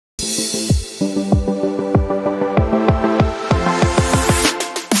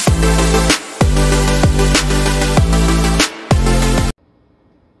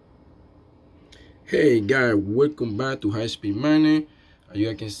Hey guys, welcome back to High Speed Mining. As you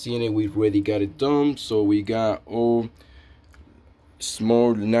guys can see it, we've already got it done. So we got all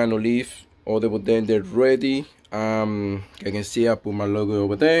small nano leaf all over there, they're ready. You can see I put my logo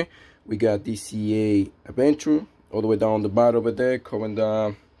over there. We got DCA Adventure all the way down the bottom over there, covering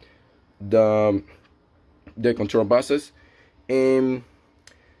the control buses. And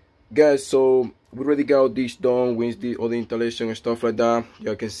guys, so we already got this done with the other installation and stuff like that.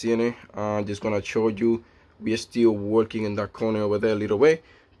 You can see it. I'm just gonna show you. We are still working in that corner over there a little way,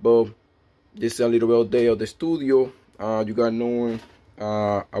 but this is a little bit day of the studio. You guys know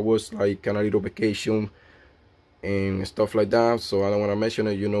I was like kind of little vacation and stuff like that, so I don't want to mention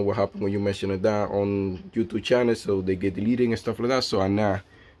it. You know what happened when you mention it that on YouTube channel, so they get deleted and stuff like that. So I'm not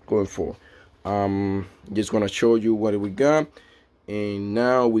going for. Just gonna show you what we got. And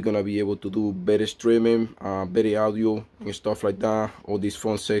now we're gonna be able to do better streaming, better audio and stuff like that. All this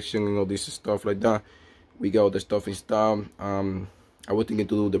phone section and all this stuff like that. We got all the stuff installed. I was thinking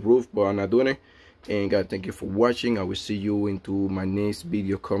to do the roof, but I'm not doing it. And guys, thank you for watching. I will see you into my next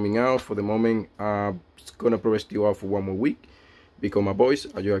video coming out. For the moment, it's gonna probably still out for one more week because my boys,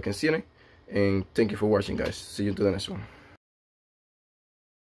 as you guys can see it. And thank you for watching, guys. See you to the next one.